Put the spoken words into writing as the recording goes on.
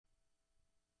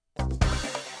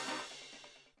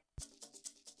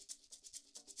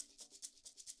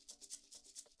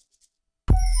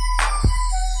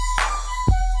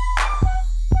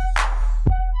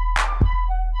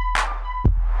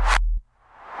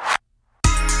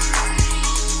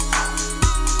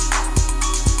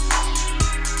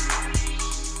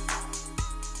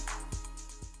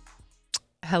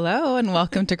Hello and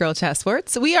welcome to Girl Chat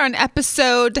Sports. We are on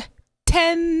episode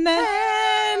 10.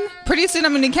 Pretty soon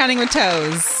I'm going to be counting with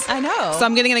toes. I know. So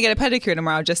I'm going to get a pedicure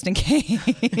tomorrow just in case.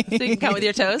 So you can count with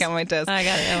your toes? Count with my toes. I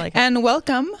got it. I like it. And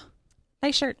welcome.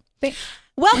 Nice shirt.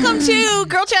 Welcome to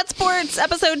Girl Chat Sports,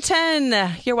 episode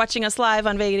 10. You're watching us live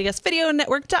on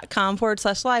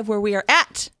VegasVideoNetwork.com/live, where we are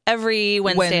at every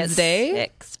Wednesday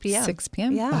at 6 p.m. 6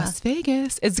 p.m. Yeah. Las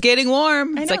Vegas. It's getting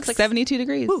warm. I know, It's like 72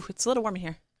 degrees. Ooh, it's a little warm in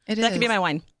here. It That is. could be my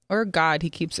wine. Or God, he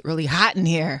keeps it really hot in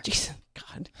here. Jeez,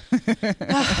 God.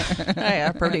 Hi,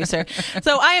 our producer.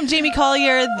 So I am Jamie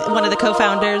Collier, one of the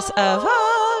co-founders of,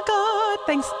 oh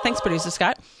God, thanks producer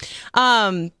Scott.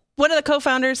 One of the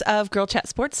co-founders of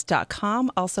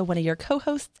GirlChatSports.com, also one of your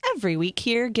co-hosts every week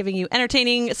here, giving you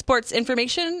entertaining sports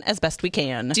information as best we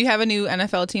can. Do you have a new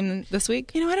NFL team this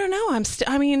week? You know, I don't know.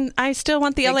 I still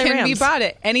want the LA It can Rams. be bought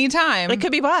at any time. It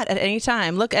could be bought at any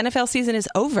time. Look, NFL season is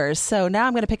over, so now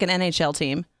I'm going to pick an NHL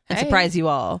team and Hey. surprise you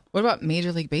all. What about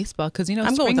Major League Baseball? Because, you know,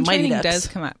 I'm going spring with the Mighty training Ducks. does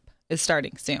come up. It's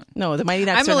starting soon. No, the Mighty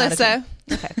Ducks I'm are not a Melissa.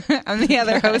 team. Okay. I'm the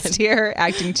other host here,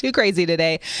 acting too crazy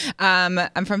today.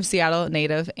 I'm from Seattle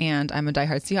native, and I'm a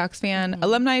diehard Seahawks fan,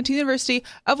 alumni of the University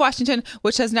of Washington,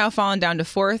 which has now fallen down to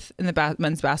fourth in the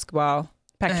men's basketball.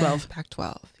 Pac-12.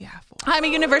 Pac-12, yeah. I'm a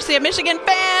University of Michigan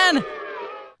fan.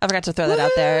 I forgot to throw that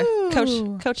out there. Woo!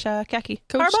 Coach Khaki.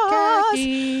 Coach Harbaugh.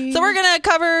 Khaki. So we're going to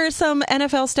cover some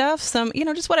NFL stuff, some,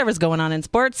 just whatever's going on in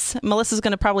sports. Melissa's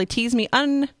going to probably tease me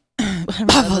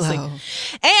Buffalo.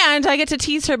 And I get to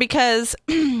tease her because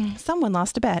someone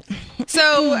lost a bet.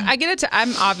 So I get it to,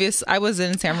 I was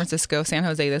in San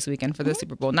Jose this weekend for the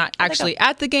Super Bowl. Not actually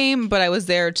at the game, but I was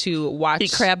there to watch.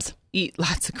 Eat crabs. Eat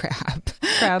lots of crab.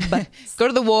 Crab. Go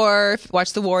to the wharf,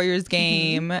 watch the Warriors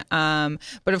game.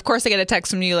 But of course I get a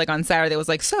text from you like on Saturday. It was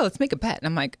like, so let's make a bet. And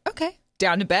I'm like, okay,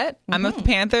 down to bet. I'm with the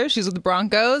Panthers. She's with the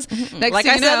Broncos. Next Like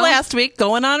thing I you said know, last week,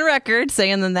 going on record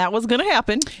saying that was going to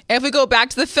happen. if we go back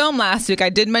to the film last week, I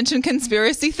did mention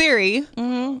conspiracy theory.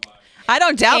 I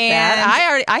don't doubt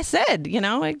that. I said,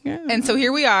 And so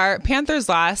here we are. Panthers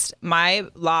lost. My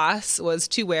loss was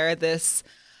to wear this.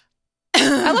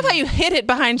 I love how you hid it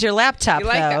behind your laptop, You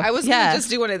like though. that? I was going to just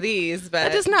do one of these, but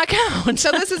That does not count.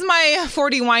 So this is my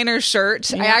 40 Winers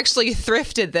shirt. I actually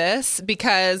thrifted this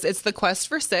because it's the Quest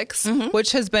for Six,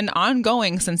 which has been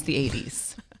ongoing since the 80s.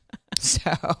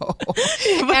 So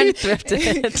And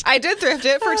thrifted. I did thrift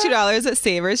it for $2 at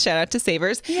Savers. Shout out to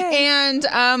Savers. Yay. And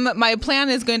my plan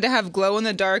is going to have glow in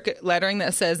the dark lettering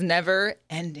that says "Never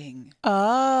Ending."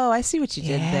 Oh, I see what you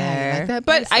did there. I like that.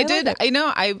 But Nice. I love did.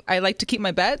 it. I like to keep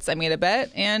my bets. I made a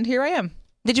bet, and here I am.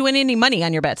 Did you win any money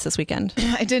on your bets this weekend?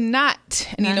 I did not,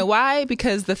 and you know why?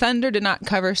 Because the Thunder did not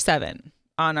cover 7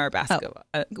 on our basketball.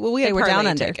 We had They were down parlay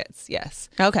under. tickets. Yes.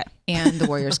 Okay. And the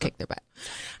Warriors kicked their butt.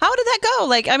 How did that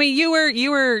go? You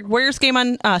were Warriors game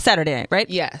on Saturday night, right?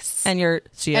 Yes. And your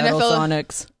Seattle NFL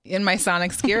Sonics. In my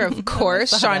Sonics gear, of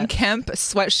course. Sean Kemp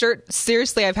sweatshirt.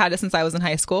 Seriously, I've had it since I was in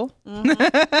high school.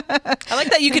 I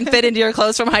like that you can fit into your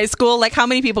clothes from high school. Like, how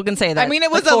many people can say that? I mean, it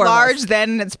was Like a 4 of us. large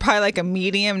then, and it's probably like a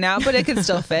medium now, but it can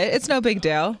still fit. It's no big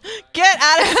deal. Get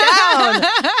out of town.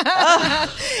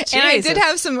 And I Jesus. did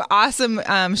have some awesome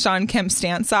Sean Kemp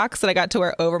stance socks that I got to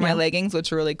wear over my leggings,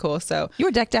 which were really cool. So You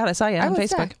were decked out. I saw you on was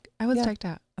Facebook. decked. I was decked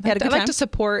out. You had a I good like time? to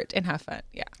support and have fun.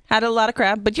 Yeah. Had a lot of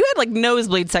crab, but you had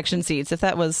nosebleed section seats. If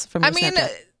that was from your I mean, Snapchat.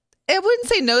 I wouldn't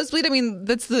say nosebleed. I mean,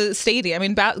 that's the stadium. I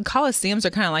mean, coliseums are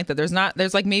kind of like that. There's not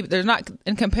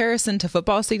in comparison to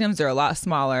football stadiums, they're a lot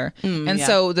smaller.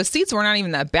 So the seats were not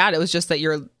even that bad. It was just that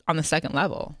you're on the second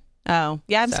level. Oh,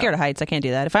 yeah, I'm scared of heights. I can't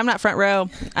do that. If I'm not front row,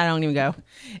 I don't even go.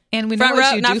 And we Front know what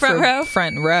row, you not do front for row?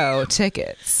 front row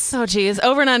tickets. Oh, geez.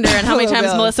 Over and under. And how many Buffalo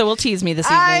times Bills. Melissa will tease me this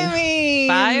evening? I mean,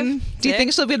 5? Do you 6?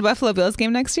 think she'll be at the Buffalo Bills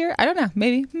game next year? I don't know.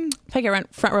 Maybe. If I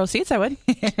get front row seats, I would.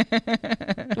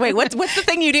 Wait, what's the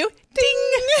thing you do?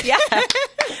 Ding! Yeah.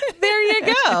 There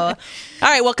you go. All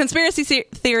right. Well, conspiracy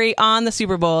theory on the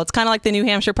Super Bowl. It's kind of like the New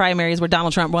Hampshire primaries where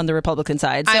Donald Trump won the Republican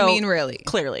side. So, I mean, really.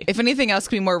 Clearly. If anything else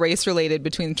could be more race related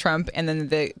between Trump and then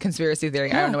the conspiracy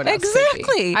theory, I don't know what else could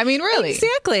Exactly. be. I mean, really.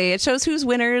 Exactly. It shows who's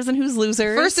winners and who's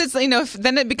losers. First, it's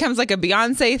then it becomes like a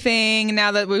Beyonce thing.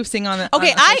 Now that we're seeing on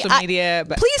Okay, social media,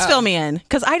 but please fill me in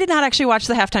because I did not actually watch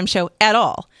the halftime show at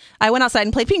all. I went outside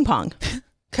and played ping pong.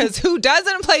 because who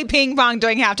doesn't play ping pong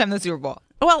during halftime of the Super Bowl?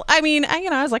 Well, I mean,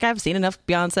 I was like, I've seen enough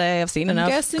Beyonce. I've seen I'm enough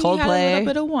guessing Coldplay. you had a little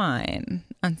bit of wine.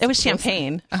 It was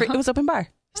champagne. It was open bar.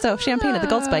 So champagne at the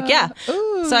Gold Spike. Yeah.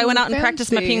 Ooh, So I went out and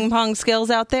practiced my fancy. ping pong skills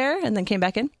out there and then came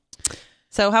back in.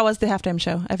 So how was the halftime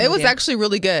show? I have no It was idea. actually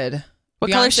really good.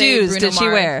 What color Beyonce, shoes Bruno did she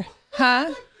Mars. wear?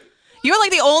 Huh? You're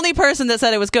like the only person that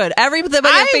said it was good. Everybody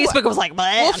on Facebook was like,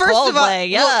 well, first of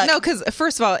all, no, because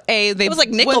first of all, it was like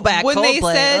Nickelback.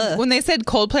 When they said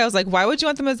Coldplay, I was like, why would you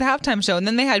want them as a halftime show? And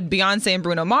then they had Beyonce and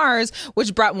Bruno Mars,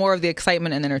 which brought more of the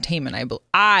excitement and entertainment.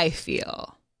 I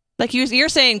feel. Like you're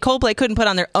saying Coldplay couldn't put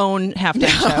on their own halftime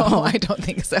show. No, I don't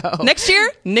think so. Next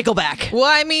year, Nickelback. Well,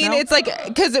 I mean, it's like,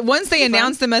 because once they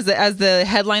announced them as the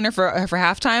headliner for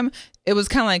halftime, it was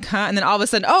kind of like, huh? And then all of a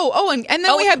sudden, and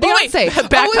then we had Beyonce.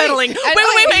 Backpedaling.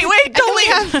 Wait, don't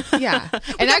leave. Yeah.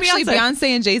 And actually, Beyonce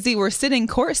and Jay-Z were sitting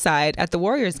courtside at the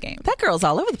Warriors game. That girl's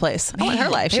all over the place. I want her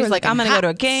life. She's like, I'm going to go to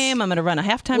a game. I'm going to run a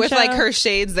halftime with show. With like her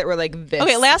shades that were like this.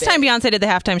 Okay, last time Beyonce did the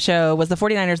halftime show was the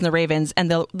 49ers and the Ravens,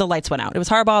 and the lights went out. It was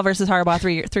Harbaugh versus Harbaugh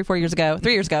 3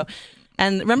 years ago.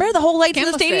 And remember, the whole lights in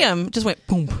the stadium just went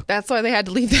boom. That's why they had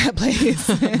to leave that place.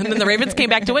 And then the Ravens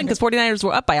came back to win because 49ers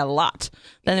were up by a lot.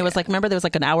 Then it was like, remember, there was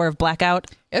like an hour of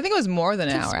blackout. I think it was more than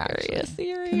an hour, actually.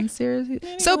 Theory.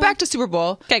 So back to Super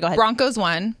Bowl. Okay, go ahead. Broncos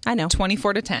won. I know.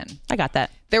 24-10. I got that.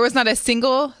 There was not a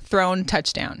single thrown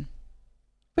touchdown.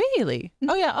 Really?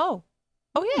 Oh, yeah.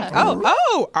 Oh, yeah.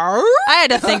 I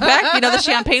had to think back. The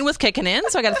champagne was kicking in,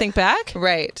 so I got to think back.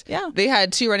 Right. Yeah. They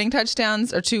had two running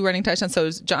touchdowns. So it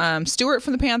was Stewart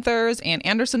from the Panthers and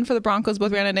Anderson for the Broncos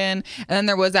both ran it in. And then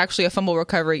there was actually a fumble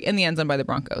recovery in the end zone by the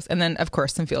Broncos. And then, of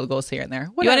course, some field goals here and there.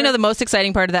 Whatever. You want to know the most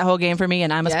exciting part of that whole game for me?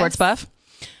 And I'm a sports buff.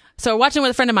 So watching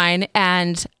with a friend of mine,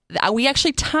 and we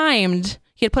actually timed.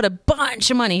 He had put a bunch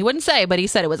of money. He wouldn't say, but he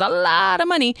said it was a lot of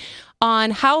money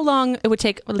on how long it would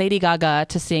take Lady Gaga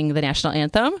to sing the national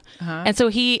anthem. And so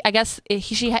he had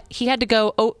to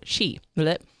go.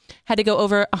 Had to go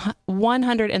over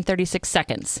 136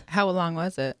 seconds. How long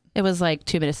was it? It was like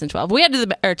 2 minutes and 12. We had to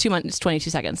do 2 minutes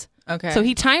 22 seconds. Okay. So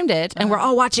he timed it, and we're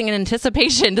all watching in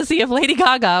anticipation to see if Lady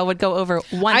Gaga would go over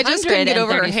 100. I just couldn't get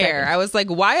over her hair. Seconds. I was like,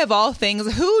 why of all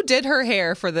things? Who did her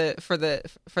hair for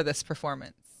this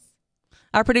performance?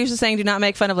 Our producer's saying do not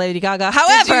make fun of Lady Gaga.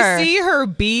 However, did you see her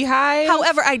beehive?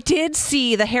 However, I did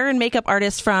see the hair and makeup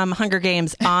artist from Hunger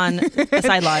Games on the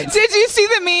sidelines. Did you see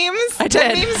the memes? I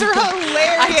did. The memes are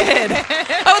hilarious. I did.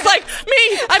 I was like,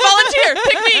 me, I volunteer.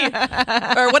 Pick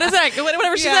me. Or what is that?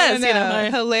 Whatever she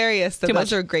says. Hilarious.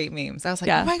 Those are great memes. I was like,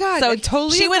 oh my God. So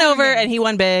totally. She went over and he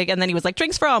won big, and then he was like,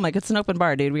 drinks for all. I'm like, it's an open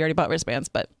bar, dude. We already bought wristbands,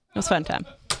 but it was a fun time.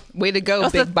 Way to go,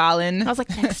 big ballin'. I was like,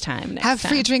 next time. Have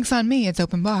free drinks on me. It's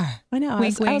open bar. I know.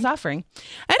 I was offering.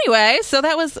 Anyway, so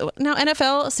that was, now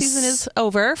NFL season is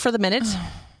over for the minute.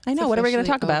 I know. What are we going to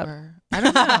talk about? I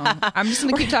don't know. I'm just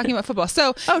going to keep talking about football.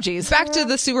 So, back to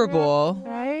the Super Bowl.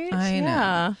 Right? I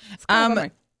know. Yeah.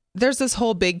 There's this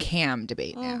whole big Cam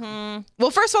debate now. Well,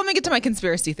 first of all, let me get to my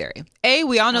conspiracy theory.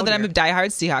 We all know that I'm a diehard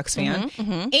Seahawks fan.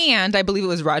 And I believe it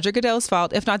was Roger Goodell's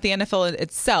fault, if not the NFL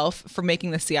itself, for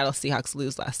making the Seattle Seahawks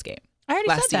lose last game. I already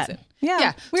said season. That.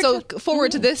 Yeah. So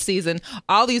forward to this season,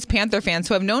 all these Panther fans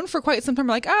who have known for quite some time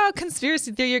are like, oh,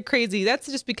 conspiracy theory, you're crazy. That's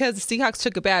just because the Seahawks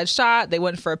took a bad shot. They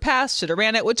went for a pass, should have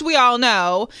ran it, which we all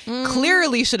know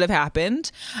clearly should have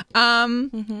happened.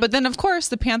 But then, of course,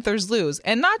 the Panthers lose.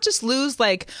 And not just lose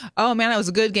like, oh, man, that was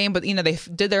a good game, but, they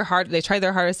did their hard. They tried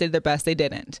their hardest. They did their best. They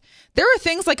didn't. There were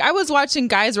things like I was watching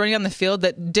guys running on the field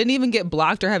that didn't even get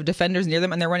blocked or have defenders near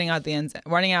them, and they're running out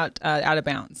out of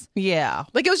bounds. Yeah.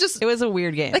 Like it was a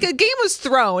weird game. Like a game was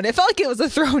thrown. It felt like it was a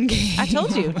thrown game. I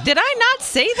told you. Did I not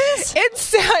say this?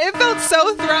 It felt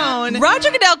so thrown.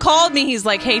 Roger Goodell called me. He's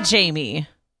like, hey, Jamie,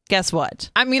 guess what?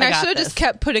 I mean, I should have just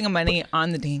kept putting money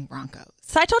on the dang Broncos.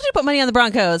 So I told you to put money on the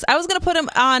Broncos. I was going to put them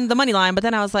on the money line, but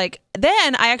then I was like,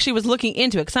 then I actually was looking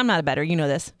into it because I'm not a bettor. You know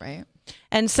this. Right.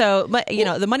 And so, but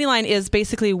the money line is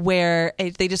basically where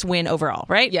they just win overall,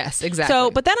 right? Yes, exactly. So,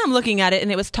 but then I'm looking at it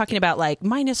and it was talking about like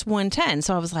minus 110.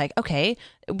 So I was like, okay.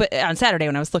 But on Saturday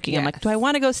when I was looking, I'm like, do I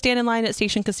want to go stand in line at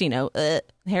Station Casino?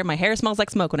 My hair smells like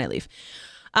smoke when I leave.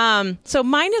 So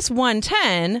minus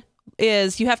 110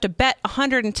 is you have to bet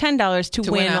 $110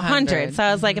 to win 100. So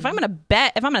I was like, if I'm going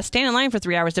to stand in line for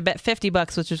 3 hours to bet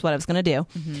 $50, which is what I was going to do,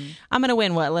 I'm going to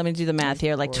win what? Let me do the math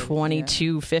here. Like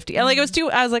 $22.50. Like it was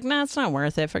I was like, nah, it's not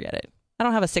worth it. Forget it. I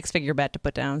don't have a 6-figure bet to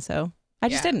put down. So I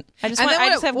just didn't.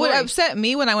 What upset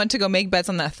me when I went to go make bets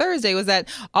on that Thursday was that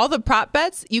all the prop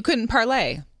bets, you couldn't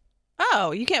parlay.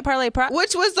 Oh, you can't parlay prop?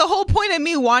 Which was the whole point of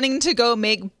me wanting to go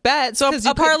make bets. So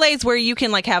a parlay is where you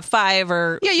can like have 5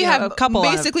 or you have a couple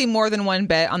basically more than one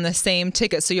bet on the same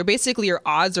ticket. So your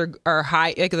odds are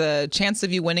high. Like the chance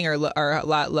of you winning are a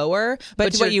lot lower.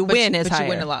 But what you win is higher. You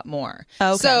win a lot more.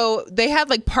 Okay. So they had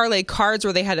like parlay cards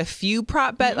where they had a few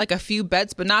prop bet, like a few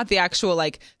bets, but not the actual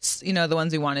like the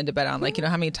ones we wanted to bet on. Like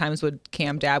how many times would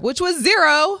Cam dab, which was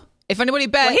 0. If anybody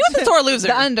bet, he was the sore loser.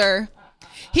 The under.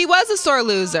 he was a sore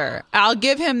loser. I'll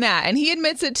give him that. And he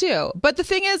admits it too. But the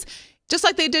thing is, just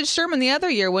like they did Sherman the other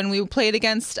year when we played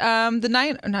against not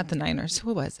the Niners.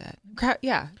 Who was it?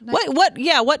 Yeah.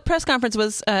 What press conference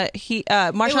was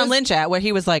Marshawn Lynch at where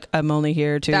he was like, I'm only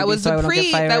here to that was the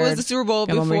that was the Super Bowl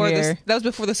before this. That was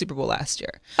before the Super Bowl last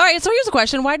year. All right, so here's a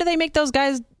question. Why do they make those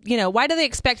guys, why do they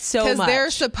expect so much? Because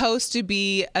they're supposed to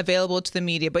be available to the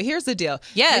media. But here's the deal.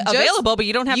 Yeah, available, but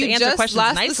you don't have to answer questions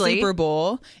nicely. You just lost the Super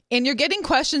Bowl, and you're getting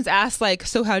questions asked like,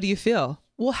 so how do you feel?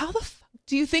 Well, how the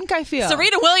do you think I feel?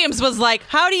 Serena Williams was like,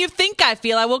 how do you think I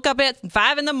feel? I woke up at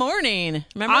 5 a.m. Remember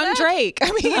that? Drake.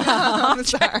 I mean, I'm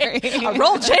sorry. I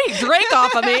rolled Drake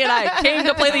off of me and I came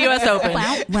to play the U.S. Open.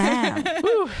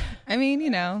 Wow. I mean,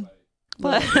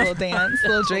 little dance,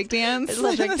 little Drake dance.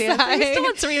 Little Drake dance. We still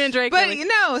want Serena and Drake.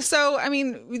 But, so, I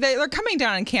mean, they're coming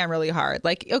down on Cam really hard.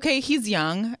 Like, okay, he's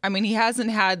young. I mean, he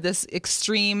hasn't had this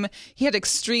extreme.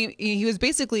 He was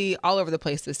basically all over the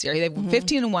place this year. They had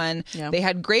 15-1. Yeah. They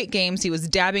had great games. He was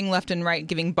dabbing left and right,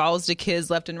 giving balls to kids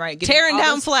left and right. Tearing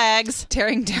down flags.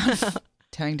 Tearing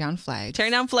down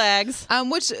flags.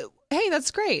 Which... Hey,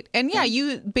 that's great. And yeah,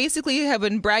 you basically have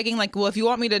been bragging like, well, if you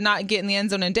want me to not get in the end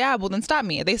zone and dab, well, then stop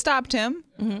me. They stopped him,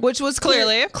 which was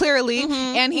clearly.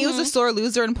 And he was a sore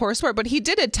loser and poor sport. But he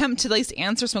did attempt to at least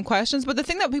answer some questions. But the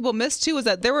thing that people missed, too, is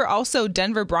that there were also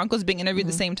Denver Broncos being interviewed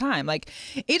at the same time. Like,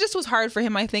 it just was hard for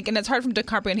him, I think. And it's hard for him to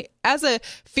comprehend. As a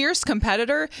fierce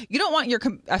competitor, you don't want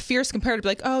a fierce competitor to be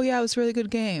like, oh, yeah, it was a really good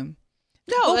game.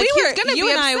 No, well,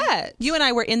 you and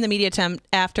I were in the media tent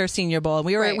after Senior Bowl, and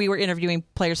we were interviewing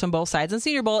players from both sides. And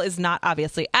Senior Bowl is not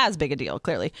obviously as big a deal,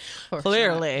 clearly. But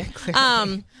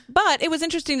it was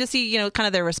interesting to see, kind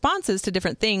of their responses to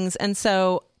different things. And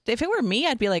so, if it were me,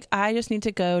 I'd be like, I just need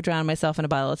to go drown myself in a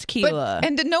bottle of tequila.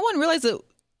 And did no one realize that?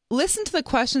 Listen to the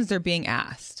questions they're being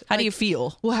asked. How do you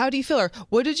feel? Well, how do you feel? Or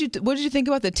what did you think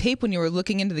about the tape when you were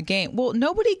looking into the game? Well,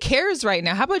 nobody cares right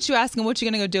now. How about you asking what you're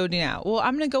going to go do now? Well,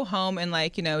 I'm going to go home and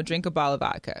drink a bottle of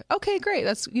vodka. Okay, great.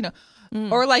 That's,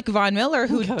 Or like Von Miller,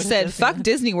 who said, fuck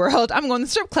Disney World, I'm going to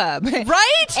the strip club.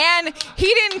 Right? And he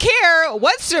didn't care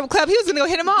what strip club. He was going to go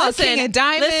hit them all. King of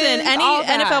Diamonds, any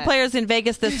NFL players in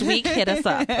Vegas this week, hit us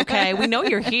up, okay? We know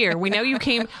you're here. We know you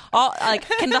came.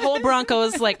 Can the whole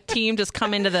Broncos team just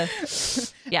come into the...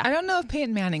 Yeah. I don't know if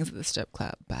Peyton Manning's at the strip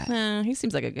club, but... he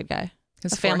seems like a good guy.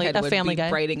 His forehead would be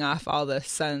guy. Braiding off all the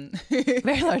sun.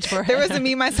 Very large forehead. There was a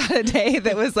meme I saw today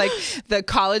that was like the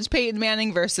college Peyton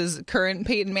Manning versus current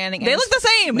Peyton Manning. They look the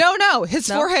same. No. His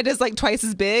forehead is like twice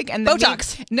as big. And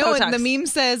Botox. Botox. And the meme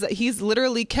says he's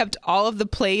literally kept all of the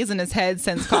plays in his head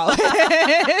since college.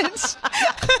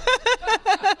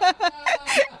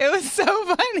 It was so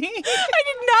funny. I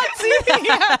did not see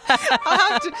that.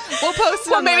 We'll post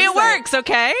it. Well, maybe it works.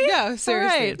 Okay. Yeah,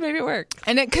 seriously. All right, maybe it works.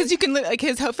 And because you can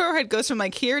his forehead goes from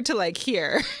here to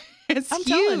here. It's I'm huge.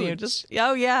 telling you,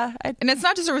 and it's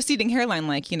not just a receding hairline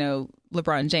like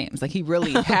LeBron James. Like he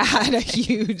really had a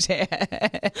huge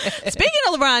head. Speaking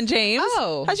of LeBron James,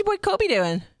 how's your boy Kobe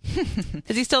doing?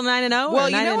 Is he still 9-0? Well,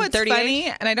 you know what's funny,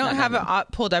 and I don't have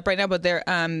it pulled up right now, but they're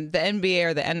the NBA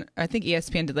or I think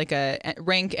ESPN did like a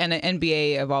rank and an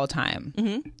NBA of all time.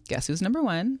 Mm-hmm. Guess who's number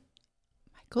 1?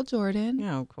 Michael Jordan.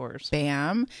 Yeah, of course.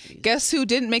 Bam. Jeez. Guess who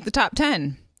didn't make the top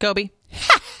 10? Kobe.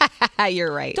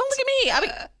 You're right. Don't look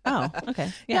at me.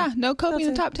 Okay. Yeah, no Kobe in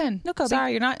the top 10. No Kobe.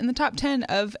 Sorry, you're not in the top 10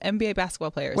 of NBA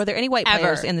basketball players. Were there any white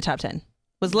players in the top 10?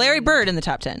 Was Larry Bird in the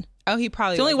top 10? Oh, he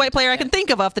probably was. The only white player I can think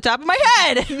of off the top of my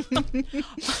head.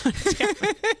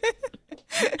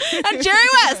 And Jerry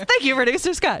West. Thank you,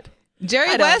 producer Scott.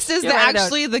 Jerry West is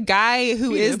actually the guy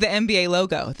who is the NBA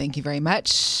logo. Thank you very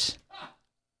much.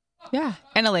 Yeah,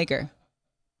 and a Laker.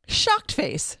 Shocked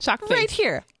face. Right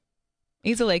here.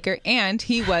 He's a Laker, and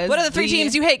he was... What are the 3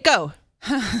 teams you hate? Go.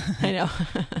 I know.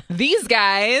 These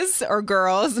guys, or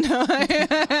girls, no.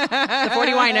 The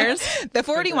 40 Whiners. The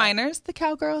 40 Whiners, the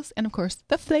Cowgirls, and of course,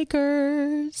 the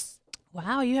Flakers.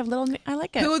 Wow, you have I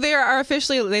like it. Who they are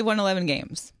officially, they won 11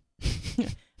 games.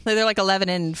 They're like 11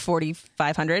 and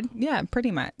 4,500? Yeah, pretty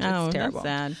much. It's terrible.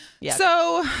 That's sad. Yeah.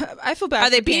 So, I feel bad.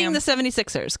 Are they beating the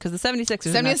 76ers? Because the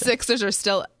 76ers are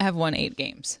still have won 8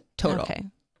 games total. Okay.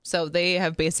 So they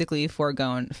have basically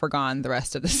forgone the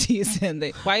rest of the season.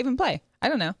 Why even play? I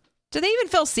don't know. Do they even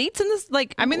fill seats in this?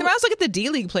 I mean, they're also get the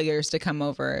D-League players to come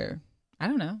over. I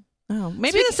don't know. Oh,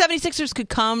 maybe the 76ers could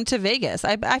come to Vegas.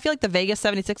 I feel like the Vegas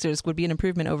 76ers would be an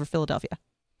improvement over Philadelphia.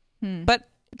 But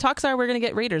talks are we're going to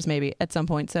get Raiders maybe at some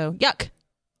point. So yuck.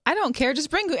 I don't care.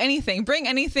 Just bring anything. Bring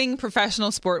anything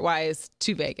professional sport-wise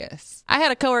to Vegas. I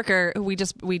had a coworker who we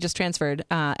just transferred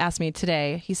asked me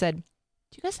today. He said, "Do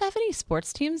you guys have any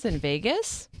sports teams in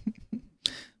Vegas?"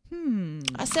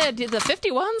 I said, did the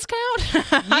 51s count?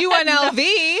 UNLV.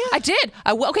 I did.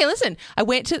 Okay, listen. I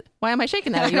went to. Why am I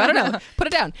shaking that at you? I don't know. Put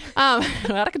it down. Out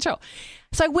of control.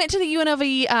 So I went to the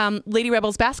UNLV Lady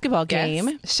Rebels basketball game.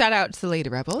 Yes. Shout out to the Lady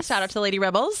Rebels. Shout out to the Lady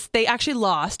Rebels. They actually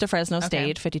lost to Fresno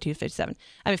State 52-57.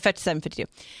 I mean 57-52.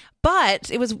 But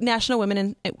it was National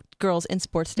Women and Girls in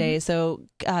Sports Day, so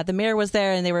the mayor was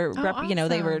there, and they were,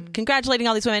 they were congratulating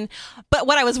all these women. But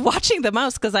what I was watching the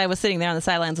most, because I was sitting there on the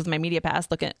sidelines with my media pass,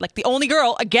 looking like the only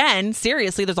girl. Again,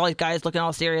 seriously, there's all these guys looking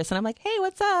all serious, and I'm like, "Hey,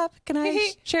 what's up? Can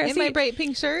I share a seat?" In my bright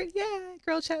pink shirt, yeah,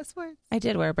 Girl Chat Sports. I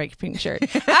did wear a bright pink shirt.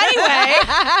 Anyway,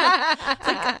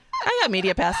 I got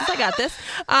media passes. I got this.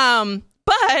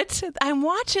 But I'm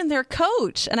watching their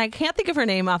coach, and I can't think of her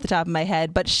name off the top of my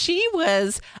head, but she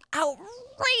was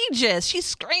outrageous. She's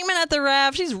screaming at the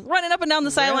ref. She's running up and down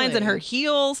the sidelines in her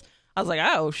heels. I was like,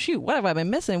 oh, shoot, what have I been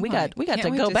missing? We got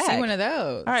to go back. See one of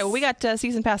those. All right, well, we got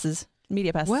season passes,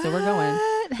 media passes, so we're going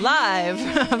live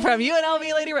from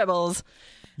UNLV Lady Rebels.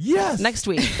 Yes. Next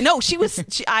week. No, she was,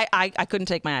 I couldn't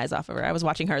take my eyes off of her. I was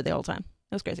watching her the whole time.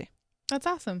 It was crazy. That's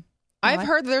awesome. I've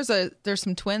heard there's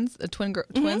some twins that are on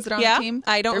the team.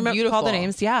 I don't remember beautiful. all the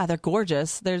names. Yeah, they're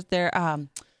gorgeous. They're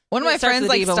one of my friends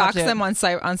stalks them on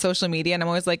social media, and I'm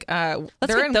always like, they're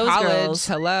in those college. girls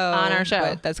Hello on our show.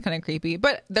 But that's kind of creepy.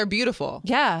 But they're beautiful.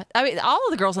 Yeah, I mean, all of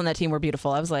the girls on that team were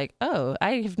beautiful. I was like, oh,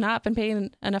 I have not been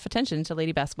paying enough attention to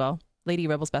Lady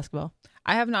Rebels basketball.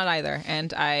 I have not either,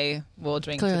 and I will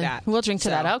drink to that. We'll drink to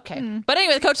that. Okay. But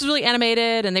anyway, the coach was really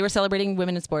animated, and they were celebrating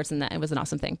women in sports, and that it was an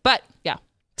awesome thing. But yeah.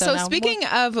 So speaking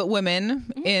of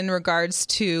women in regards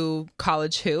to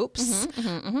college hoops,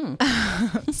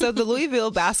 so the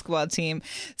Louisville basketball team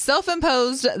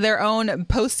self-imposed their own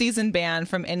postseason ban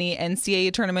from any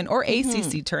NCAA tournament or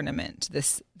ACC tournament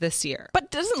this year.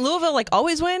 But doesn't Louisville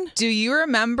always win? Do you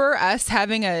remember us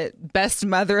having a Best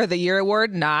Mother of the Year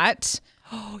award? Not.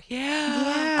 Oh,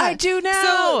 yeah. I do now.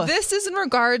 So this is in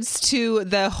regards to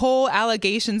the whole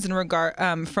allegations in regard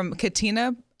from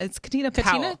Katina. It's Katina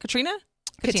Powell.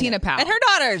 Katina Powell and her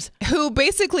daughters, who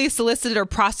basically solicited or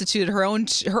prostituted her own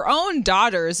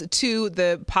daughters to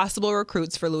the possible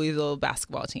recruits for Louisville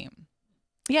basketball team.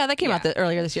 Yeah, that came out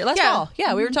earlier this year. Last fall.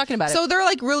 Yeah, we were talking about it. So they're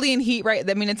really in heat, right?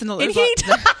 I mean, it's in the heat.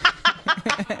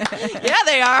 Yeah,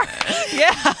 they are.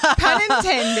 Yeah, pun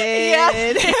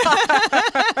intended. Yeah.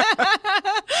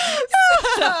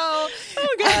 Oh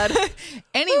God.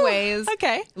 Anyways,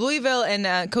 okay. Louisville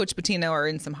and Coach Pitino are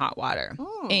in some hot water,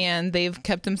 and they've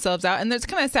kept themselves out. And it's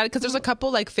kind of sad because there's a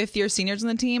couple fifth-year seniors on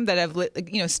the team that have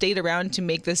stayed around to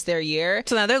make this their year.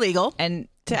 So now they're legal and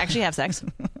to actually have sex,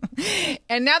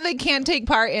 and now they can't take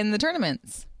part in the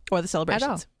tournaments or the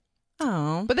celebrations.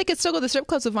 Oh, but they could still go to the strip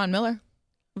clubs with Von Miller.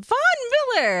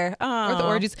 Or the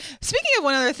orgies. Speaking of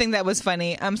one other thing that was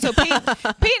funny, so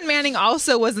Peyton Manning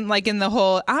also wasn't in the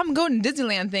whole I'm going to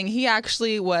Disneyland thing. He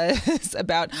actually was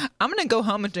about I'm going to go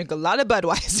home and drink a lot of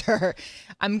Budweiser.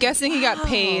 I'm guessing he got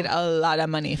paid a lot of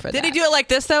money for that. Did he do it like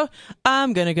this though?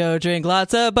 I'm going to go drink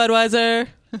lots of Budweiser.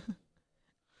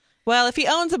 Well, if he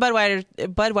owns a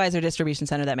Budweiser distribution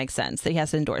center, that makes sense that he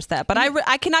has to endorse that. But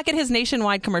I cannot get his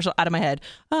nationwide commercial out of my head.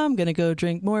 I'm going to go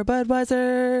drink more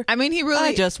Budweiser. I mean,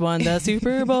 I just won the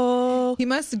Super Bowl. He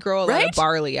must grow a lot of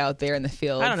barley out there in the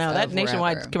field. I don't know. That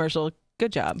nationwide commercial,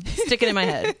 good job. Stick it in my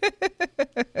head.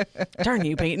 Darn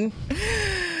you, Peyton.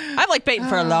 I've liked Peyton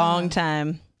for a long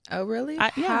time. Oh, really? Yeah.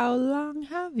 How long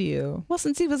have you? Well,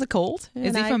 since he was a Colt.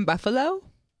 Is he from Buffalo?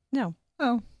 No.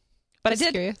 Oh. But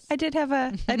I did have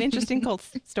an interesting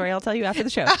Colts story I'll tell you after the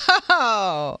show.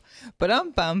 Oh,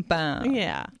 ba-dum-bum-bum.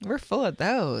 Yeah. We're full of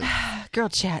those. Girl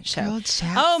chat show. Girl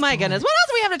chat. Oh, my goodness. What else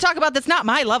do we have to talk about that's not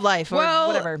my love life or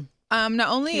whatever? Not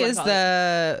only is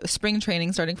the spring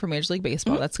training starting for Major League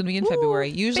Baseball, that's going to be in February,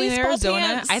 usually in Arizona.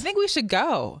 Pants. I think we should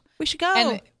go. We should go.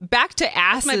 And back to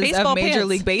asses of Major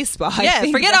League Baseball. Yeah,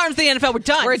 forget Arms of the NFL. We're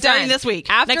done. We're starting done this week.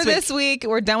 After this week,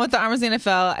 we're done with the Arms of the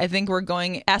NFL. I think we're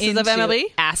going Asses of MLB?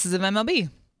 Asses of MLB.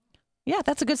 Yeah,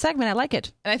 that's a good segment. I like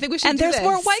it. And I think we should do this. And there's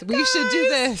more white guys. We should do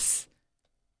this.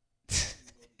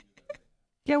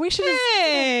 Yeah, we should.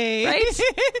 Hey. Right?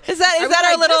 Is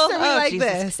that our little... This or we like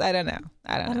this? I don't know.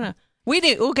 I don't know. We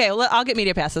do. Okay, well, I'll get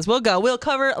media passes. We'll go. We'll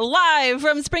cover live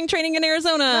from spring training in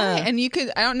Arizona. Right. And you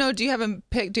could... I don't know. Do you have a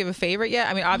pick? Do you have a favorite yet?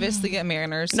 I mean, obviously, get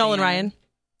Mariners. Nolan Ryan.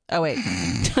 Oh, wait.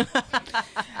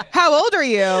 How old are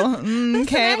you?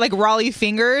 Okay, Raleigh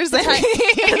Fingers. The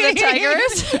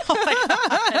Tigers. Oh, my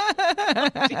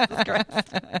God. Jesus Christ.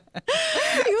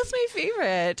 He was my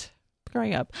favorite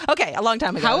growing up. Okay, a long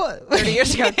time ago. 30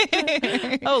 years ago.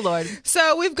 Oh, Lord.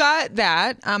 So we've got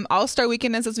that. All-Star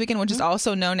Weekend is this weekend, which is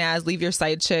also known as Leave Your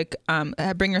Side Chick,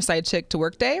 Bring Your Side Chick to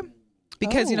Work Day.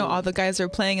 because all the guys are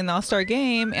playing in the All-Star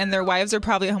game and their wives are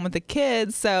probably at home with the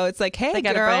kids. So it's like, hey,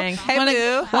 gotta girl, bring, hey,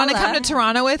 boo, want to come to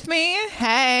Toronto with me?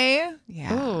 Hey.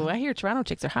 Yeah. Ooh, I hear Toronto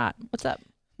chicks are hot. What's up?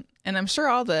 And I'm sure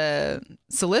all the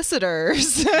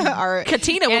solicitors are.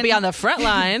 Katina will be on the front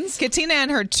lines. Katina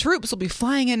and her troops will be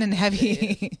flying in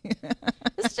heavy. How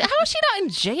is she not in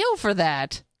jail for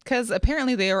that? Because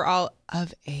apparently they were all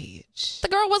of age. The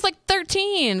girl was like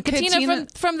 13. Katina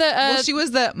from the... well, she was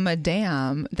the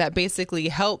madame that basically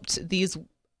helped these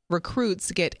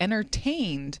recruits get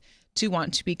entertained to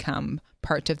want to become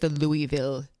part of the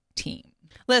Louisville team.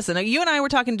 Listen, you and I were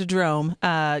talking to Jerome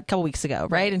a couple weeks ago,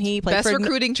 right? And he played best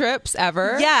recruiting trips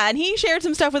ever. Yeah, and he shared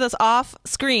some stuff with us off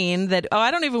screen that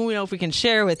I don't even know if we can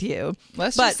share with you.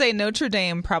 Let's just say Notre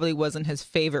Dame probably wasn't his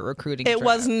favorite recruiting trip. It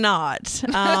was not.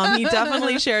 He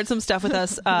definitely shared some stuff with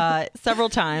us several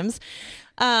times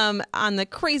on the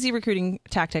crazy recruiting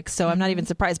tactics. So I'm not even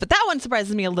surprised. But that one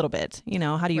surprises me a little bit.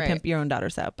 How do you pimp your own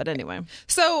daughters out? But anyway.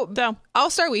 So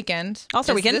All-Star Weekend.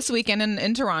 All-Star Weekend. This weekend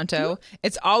in Toronto. Mm-hmm.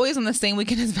 It's always on the same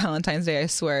weekend as Valentine's Day, I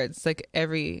swear. It's like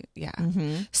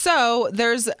Mm-hmm. So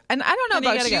there's, and I don't know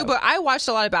about you, but I watched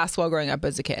a lot of basketball growing up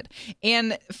as a kid.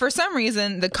 And for some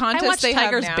reason, the contest I watched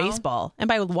Tigers have now, baseball. And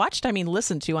by watched, I mean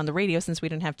listened to on the radio since we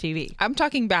didn't have TV. I'm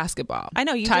talking basketball. I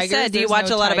know. You Tigers, just said, do you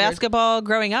watch a lot of basketball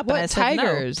growing up? What, and I said,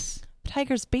 Tigers? No.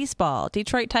 Tigers baseball.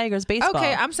 Detroit Tigers baseball.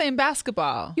 Okay, I'm saying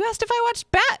basketball. You asked if I watched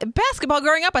basketball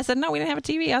growing up. I said, no, we didn't have a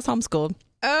TV. I was homeschooled.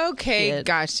 Okay,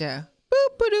 gotcha.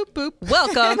 Boop, boop, boop.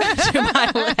 Welcome to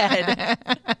my head.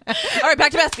 All right,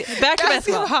 back to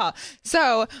basketball.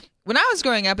 So when I was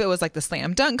growing up, it was like the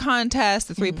slam dunk contest,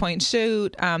 the 3-point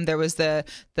shoot. There was the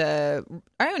I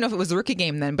don't even know if it was the rookie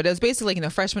game then, but it was basically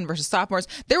freshmen versus sophomores.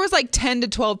 There was like 10 to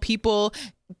 12 people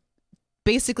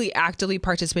basically actively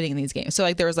participating in these games. So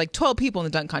like there was like 12 people in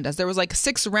the dunk contest. There was like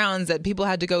 6 rounds that people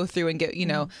had to go through and get,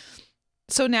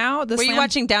 So now were you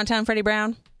watching Downtown Freddie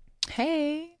Brown?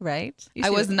 Hey, right?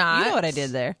 I was not. You know what I did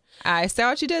there. I saw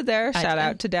what you did there. Shout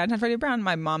out to Downtown Freddie Brown.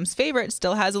 My mom's favorite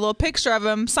still has a little picture of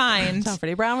him signed. Downtown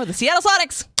Freddie Brown with the Seattle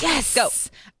Sonics. Yes. Go.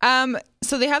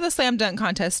 So they have the slam dunk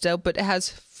contest still, but it has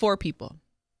 4 people.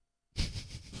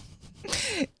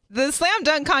 The slam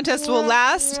dunk contest will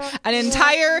last an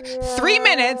entire 3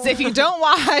 minutes. If you don't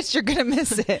watch, you're going to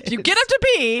miss it. If you get up to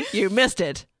pee, you missed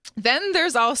it. Then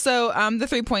there's also the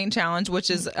 3-point challenge, which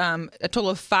is a total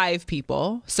of 5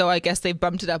 people. So I guess they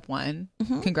bumped it up 1.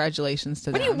 Mm-hmm. Congratulations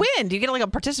to them. What do you win? Do you get like a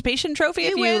participation trophy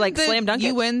if you slam dunk it?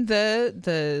 You win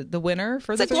the winner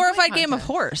for the 3-point contest. It's a glorified game of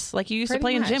horse, like you used to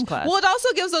play in gym class. Well, it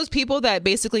also gives those people that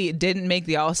basically didn't make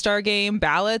the All-Star game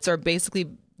ballots or basically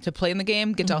to play in the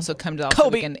game get to also come to the All-Star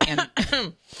weekend, and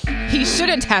he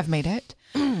shouldn't have made it.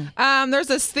 There's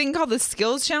this thing called the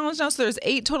skills challenge now. So there's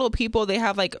 8 total people. They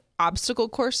have like obstacle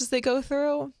courses they go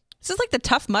through. Is this like the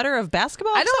Tough Mudder of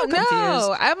basketball? I don't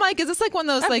know. I'm like, is this like one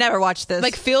of those? I've never watched this.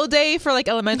 Like field day for like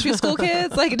elementary school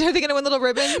kids? Like, are they going to win little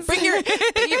ribbons? Bring your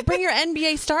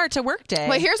NBA star to work day.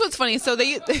 Well, here's what's funny. So they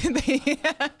used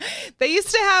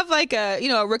to have like a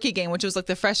rookie game, which was like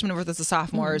the freshmen versus the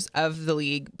sophomores of the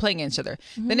league playing against each other.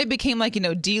 Mm-hmm. Then it became like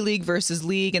D League versus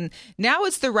league, and now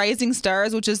it's the Rising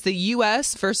Stars, which is the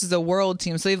U.S. versus the world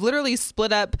team. So they've literally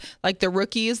split up like the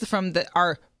rookies from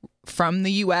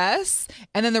the U.S.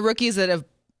 and then the rookies that have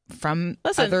from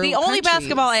other the only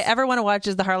basketball I ever want to watch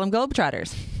is the Harlem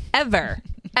Globetrotters. Ever.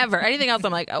 Anything else,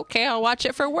 I'm like, okay, I'll watch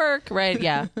it for work. Right,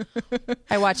 yeah.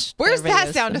 I watched. Where's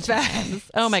that sound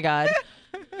effect? Oh, my God.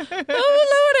 Oh,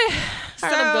 Lordy.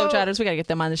 Harlem Globetrotters, we got to get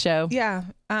them on the show. Yeah.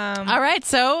 All right,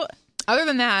 so. Other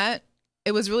than that,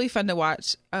 it was really fun to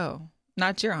watch. Oh,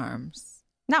 not your arms.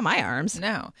 Not my arms.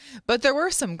 No. But there were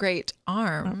some great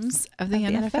arms of the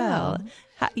NFL.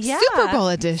 Yeah. Super Bowl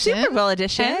edition.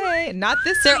 Hey, not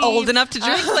this They're team. old enough to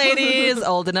drink, ladies.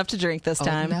 Old enough to drink this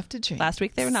time. Old enough to drink. Last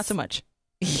week, they were not so much.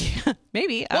 Yeah.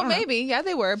 Maybe. Well, maybe. Yeah,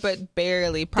 they were, but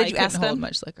barely. Probably Did you ask couldn't hold them?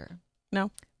 much liquor. No.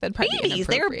 That'd probably be babies.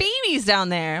 They were babies down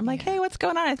there. I'm like, hey, what's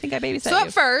going on? I think I babysat So you.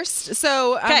 at first, since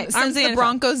the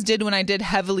Broncos did when I did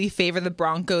heavily favor the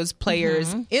Broncos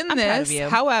players in I'm this, proud of you.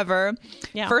 however,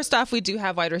 first off, we do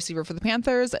have wide receiver for the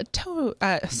Panthers. Tony.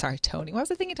 What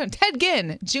was I thinking? Ted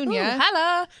Ginn Jr. Ooh,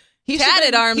 hello. He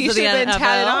tatted arms he of the NFL.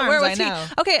 Tatted arms, Where was I know.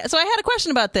 he? Okay, so I had a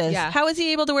question about this. Yeah. How was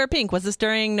he able to wear pink? Was this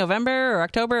during November or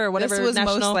October or whatever? This was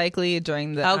most likely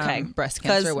during the breast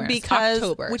cancer awareness.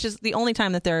 October. Which is the only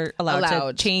time that they're allowed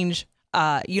to change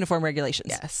uniform regulations.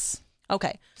 Yes.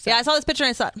 Okay. So, I saw this picture and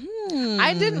I thought,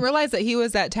 I didn't realize that he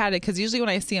was that tatted because usually when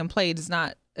I see him play, it's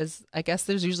not as, I guess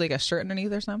there's usually like a shirt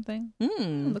underneath or something.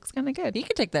 It looks kind of good. You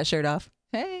could take that shirt off.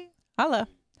 Hey. Holla.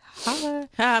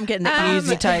 I'm getting the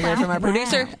easy tiger from our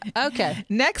producer. Okay.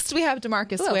 Next, we have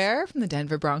DeMarcus Ware from the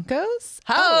Denver Broncos.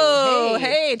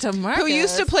 Hey, DeMarcus. Who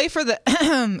used to play for the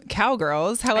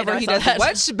Cowgirls. However, he does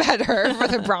much better for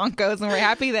the Broncos, and we're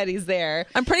happy that he's there.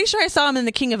 I'm pretty sure I saw him in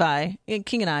the King and I.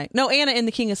 No, Anna in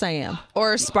the King of Siam.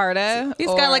 Or Sparta. He's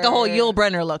got like a whole Yul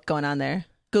Brynner look going on there.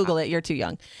 Google it. You're too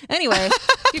young. Anyway,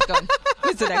 keep going.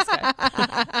 Who's the next guy?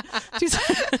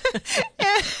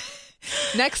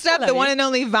 Next up, the one and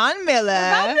only Von Miller.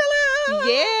 Von Miller.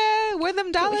 Yeah, where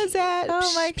them dollars at?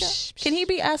 Oh my God. Can he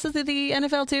be asked to the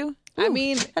NFL too? I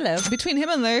mean, hello. Between him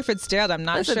and Larry Fitzgerald, I'm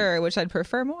not sure which I'd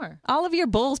prefer more. All of your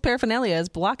Bulls paraphernalia is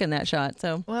blocking that shot,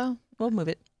 so well, we'll move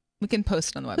it. We can post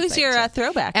it on the website. Who's your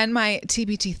throwback? And my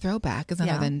TBT throwback is none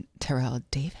other than Terrell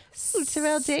Davis. Ooh,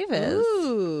 Terrell Davis.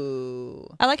 Ooh.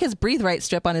 I like his breathe right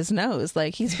strip on his nose.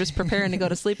 Like he's just preparing to go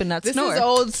to sleep and not snore. This is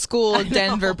old school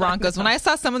Denver Broncos. When I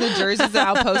saw some of the jerseys that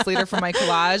I'll post later for my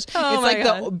collage, it's like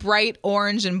the bright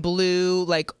orange and blue,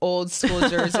 like old school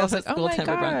jersey. I was like, oh my gosh.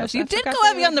 Broncos. You did go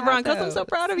heavy on the Broncos. I'm so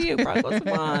proud of you. Broncos won.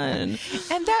 And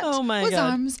that was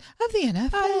Arms of the NFL.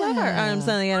 I love our Arms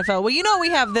of the NFL. Well, you know what we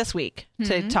have this week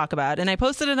to talk about, and I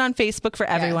posted it on Facebook for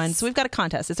everyone. Yes. So we've got a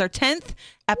contest. It's our 10th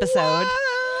episode. I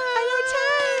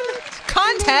know 10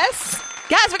 contests.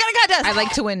 Guys, we got a contest. I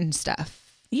like to win stuff.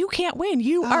 You can't win.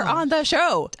 You are on the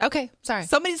show. Okay, sorry.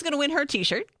 Somebody's going to win her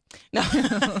T-shirt. No,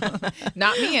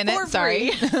 not me in it.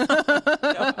 Sorry, no,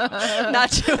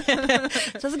 not you.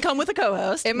 It doesn't come with a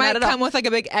co-host. It might come with like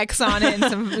a big X on it and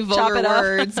some vulgar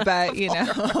words, but you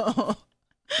know.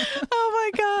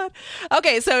 Oh my God.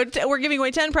 Okay, so we're giving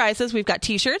away 10 prizes. We've got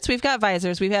T-shirts, we've got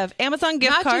visors, we have Amazon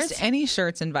gift cards. Not just any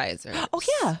shirts and visors. Oh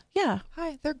yeah.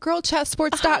 Hi, they're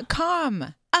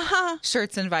girlchatsports.com.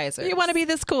 Shirts and visors. You want to be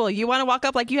this cool. You want to walk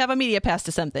up like you have a media pass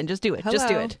to something. Just do it. Hello. Just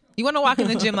do it. You want to walk in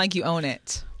the gym like you own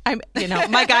it.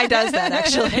 My guy does that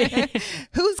actually.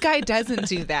 Whose guy doesn't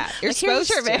do that? You're supposed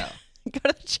to. Go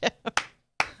to the gym.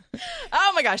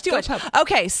 Oh my gosh, too much.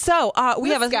 Okay, so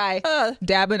we have a guy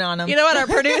dabbing on him. You know what? Our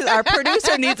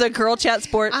producer needs a girl chat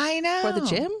sport. I know. For the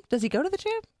gym? Does he go to the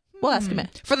gym? We'll ask him.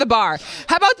 For the bar.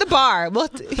 How about the bar? Well,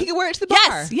 he can wear it to the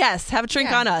bar. Yes. Have a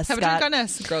drink on us. Have a drink on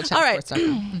us. Girl chat. All right.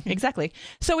 Exactly.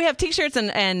 So we have T-shirts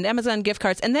and Amazon gift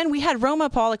cards. And then we had Roma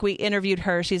Pollock. We interviewed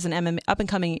her. She's an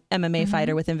up-and-coming MMA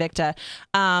fighter with Invicta.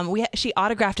 She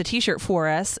autographed a T-shirt for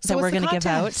us that we're going to give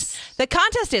out. The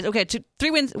contest is,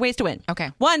 three ways to win. Okay.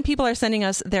 One, people are sending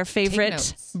us their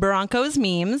favorite Broncos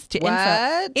memes to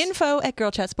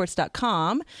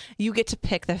info@girlchatsports.com. You get to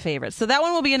pick the favorites. So that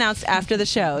one will be announced after the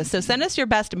show. So send us your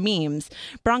best memes,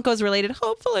 Broncos related,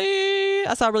 hopefully.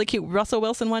 I saw a really cute Russell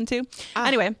Wilson one too.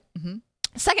 Anyway,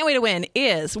 second way to win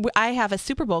is I have a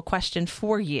Super Bowl question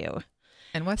for you.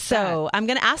 And what's that? So I'm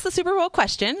going to ask the Super Bowl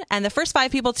question, and the first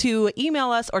 5 people to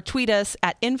email us or tweet us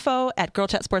at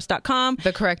info@girlchatsports.com.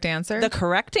 The correct answer? The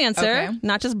correct answer, okay.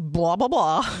 Not just blah, blah,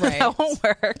 blah. Right. That won't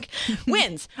work.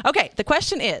 Wins. Okay, the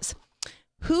question is,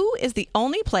 who is the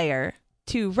only player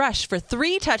to rush for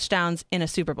 3 touchdowns in a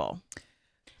Super Bowl?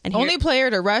 And only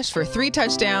player to rush for 3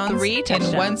 touchdowns in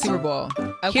one Super Bowl.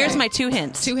 Okay. Here's my 2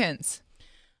 hints. 2 hints.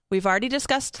 We've already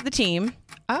discussed the team,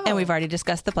 and we've already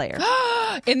discussed the player.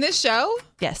 In this show?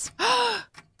 Yes.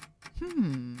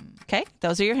 Okay,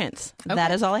 those are your hints. Okay.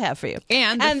 That is all I have for you.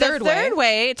 And the third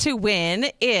way to win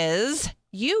is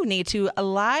you need to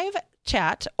live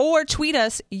chat or tweet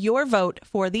us your vote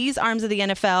for these Arms of the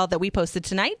NFL that we posted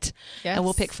tonight. Yes. And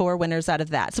we'll pick 4 winners out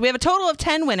of that. So we have a total of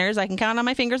 10 winners. I can count on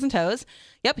my fingers and toes.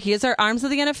 Yep, here's our Arms of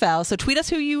the NFL. So tweet us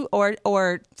who you or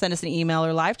send us an email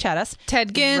or live chat us.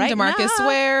 Ted Ginn, DeMarcus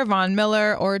Ware, Von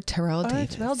Miller, or Terrell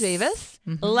Davis.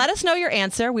 Let us know your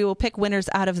answer. We will pick winners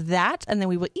out of that, and then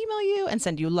we will email you and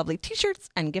send you lovely T-shirts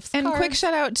and gift cards. And quick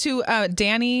shout out to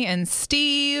Danny and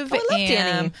Steve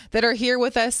Danny. that are here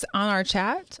with us on our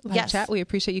chat. Chat. We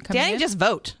appreciate you coming Danny, in. Just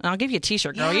vote. I'll give you a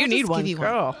T-shirt, girl. Yeah, you need one.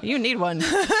 Girl, you need one.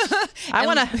 I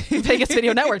want a Vegas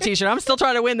Video Network T-shirt. I'm still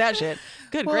trying to win that shit.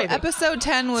 Good gravy. Episode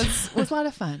 10 was a lot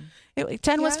of fun.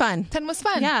 10 was fun. 10 was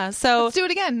fun. Yeah. So let's do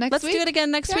it again next week. Let's do it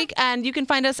again next week. And you can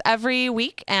find us every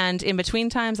week and in between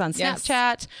times on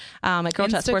Snapchat, at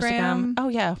girlchatsports.com. Oh,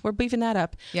 yeah. We're beefing that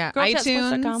up. Yeah.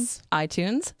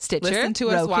 iTunes, Stitcher, listen to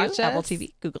us, Roku, watch us. Apple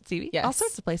TV, Google TV, all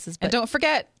sorts of places. And don't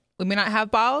forget, we may not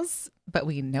have balls, but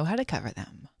we know how to cover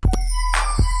them.